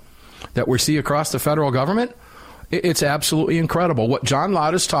today, that we see across the federal government, It's absolutely incredible. What John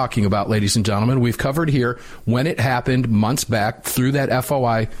Lott is talking about, ladies and gentlemen, we've covered here when it happened months back through that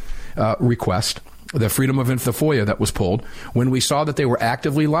FOI request, the Freedom of the FOIA that was pulled, when we saw that they were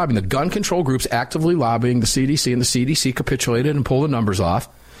actively lobbying, the gun control groups actively lobbying the CDC, and the CDC capitulated and pulled the numbers off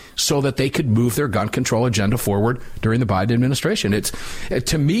so that they could move their gun control agenda forward during the Biden administration.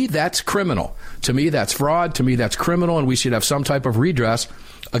 To me, that's criminal. To me, that's fraud. To me, that's criminal, and we should have some type of redress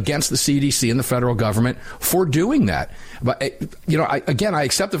against the CDC and the federal government for doing that. But, I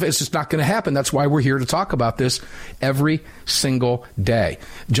accept that it's just not going to happen. That's why we're here to talk about this every single day.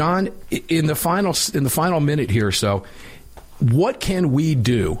 John, in the final minute here or so, what can we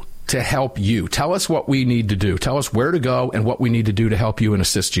do to help you? Tell us what we need to do. Tell us where to go and what we need to do to help you and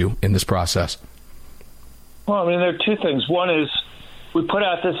assist you in this process. Well, there are two things. One is we put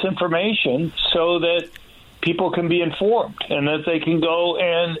out this information so that people can be informed and that they can go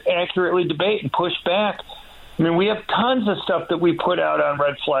and accurately debate and push back. We have tons of stuff that we put out on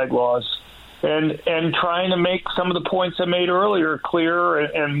red flag laws and trying to make some of the points I made earlier clear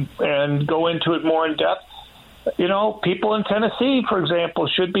and go into it more in depth. People in Tennessee, for example,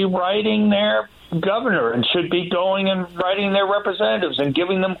 should be writing their governor and should be going and writing their representatives and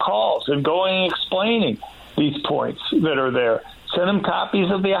giving them calls and going and explaining these points that are there. Send them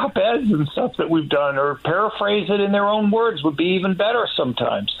copies of the op-eds and stuff that we've done, or paraphrase it in their own words would be even better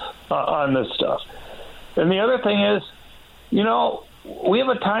sometimes on this stuff. And the other thing is, we have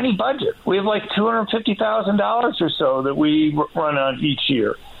a tiny budget. We have like $250,000 or so that we run on each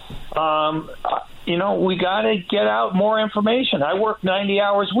year. We got to get out more information. I work 90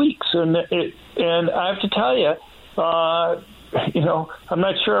 hours weeks, and I have to tell you, I'm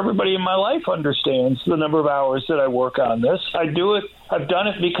not sure everybody in my life understands the number of hours that I work on this. I do it. I've done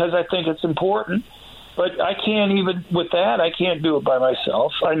it because I think it's important, but I can't even with that. I can't do it by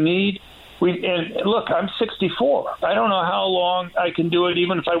myself. And look, I'm 64. I don't know how long I can do it,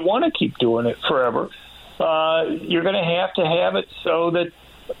 even if I want to keep doing it forever. You're going to have it so that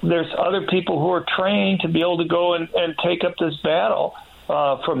there's other people who are trained to be able to go and take up this battle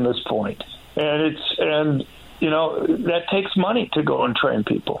from this point. And that takes money to go and train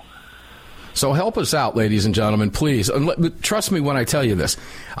people. So help us out, ladies and gentlemen, please. And trust me when I tell you this.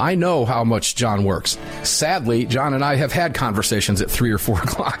 I know how much John works. Sadly, John and I have had conversations at 3 or 4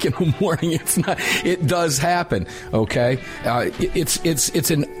 o'clock in the morning. It does happen, okay? It's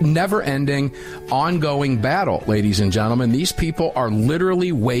a never-ending, ongoing battle, ladies and gentlemen. These people are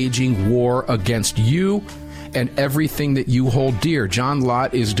literally waging war against you and everything that you hold dear. John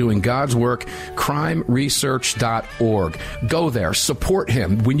Lott is doing God's work, crimeresearch.org. Go there, support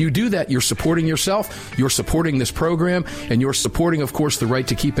him. When you do that, you're supporting yourself, you're supporting this program, and you're supporting, of course, the right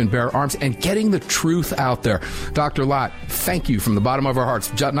to keep and bear arms and getting the truth out there. Dr. Lott, thank you from the bottom of our hearts,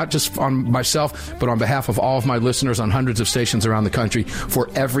 not just on myself, but on behalf of all of my listeners on hundreds of stations around the country for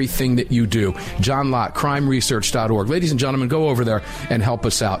everything that you do. John Lott, crimeresearch.org. Ladies and gentlemen, go over there and help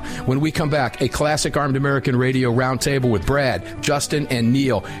us out. When we come back, a classic Armed American Radio Roundtable with Brad, Justin, and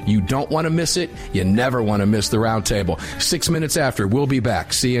Neil. You don't want to miss it. You never want to miss the Roundtable. 6 minutes after, we'll be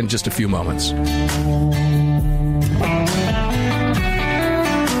back. See you in just a few moments.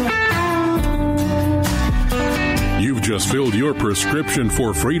 You've just filled your prescription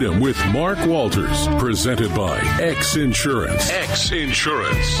for freedom with Mark Walters, presented by X Insurance. X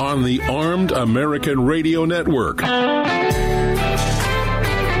Insurance on the Armed American Radio Network.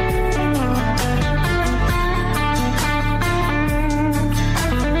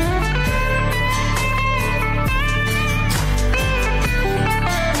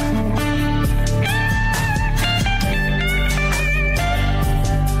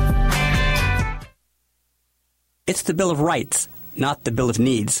 It's the Bill of Rights, not the Bill of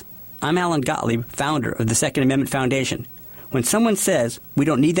Needs. I'm Alan Gottlieb, founder of the Second Amendment Foundation. When someone says we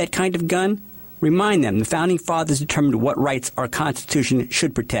don't need that kind of gun, remind them the Founding Fathers determined what rights our Constitution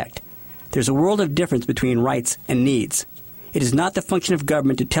should protect. There's a world of difference between rights and needs. It is not the function of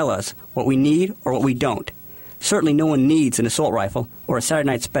government to tell us what we need or what we don't. Certainly no one needs an assault rifle or a Saturday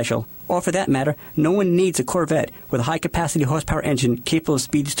Night Special, or for that matter, no one needs a Corvette with a high-capacity horsepower engine capable of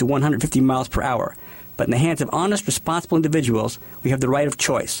speeds to 150 miles per hour. But in the hands of honest, responsible individuals, we have the right of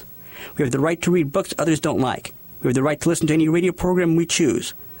choice. We have the right to read books others don't like. We have the right to listen to any radio program we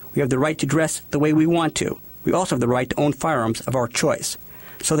choose. We have the right to dress the way we want to. We also have the right to own firearms of our choice.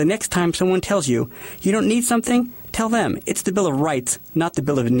 So the next time someone tells you, you don't need something, tell them it's the Bill of Rights, not the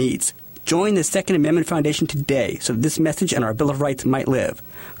Bill of Needs. Join the Second Amendment Foundation today so that this message and our Bill of Rights might live.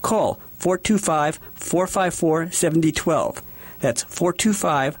 Call 425-454-7012. That's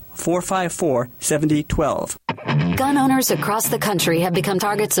 425-454-7012. Gun owners across the country have become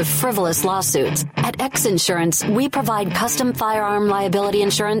targets of frivolous lawsuits. At X Insurance, we provide custom firearm liability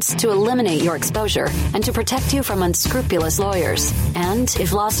insurance to eliminate your exposure and to protect you from unscrupulous lawyers. And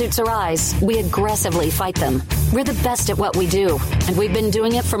if lawsuits arise, we aggressively fight them. We're the best at what we do, and we've been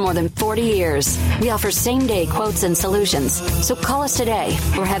doing it for more than 40 years. We offer same-day quotes and solutions. So call us today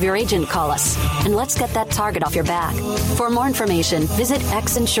or have your agent call us, and let's get that target off your back. For more information, visit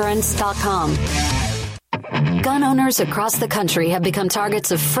xinsurance.com. Gun owners across the country have become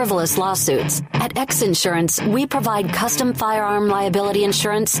targets of frivolous lawsuits. At X Insurance, we provide custom firearm liability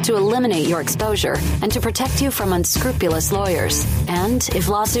insurance to eliminate your exposure and to protect you from unscrupulous lawyers. And if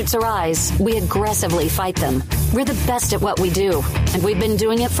lawsuits arise, we aggressively fight them. We're the best at what we do, and we've been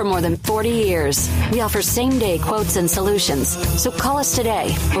doing it for more than 40 years. We offer same-day quotes and solutions. So call us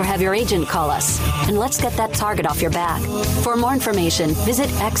today or have your agent call us, and let's get that target off your back. For more information, visit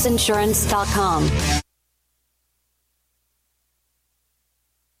xinsurance.com.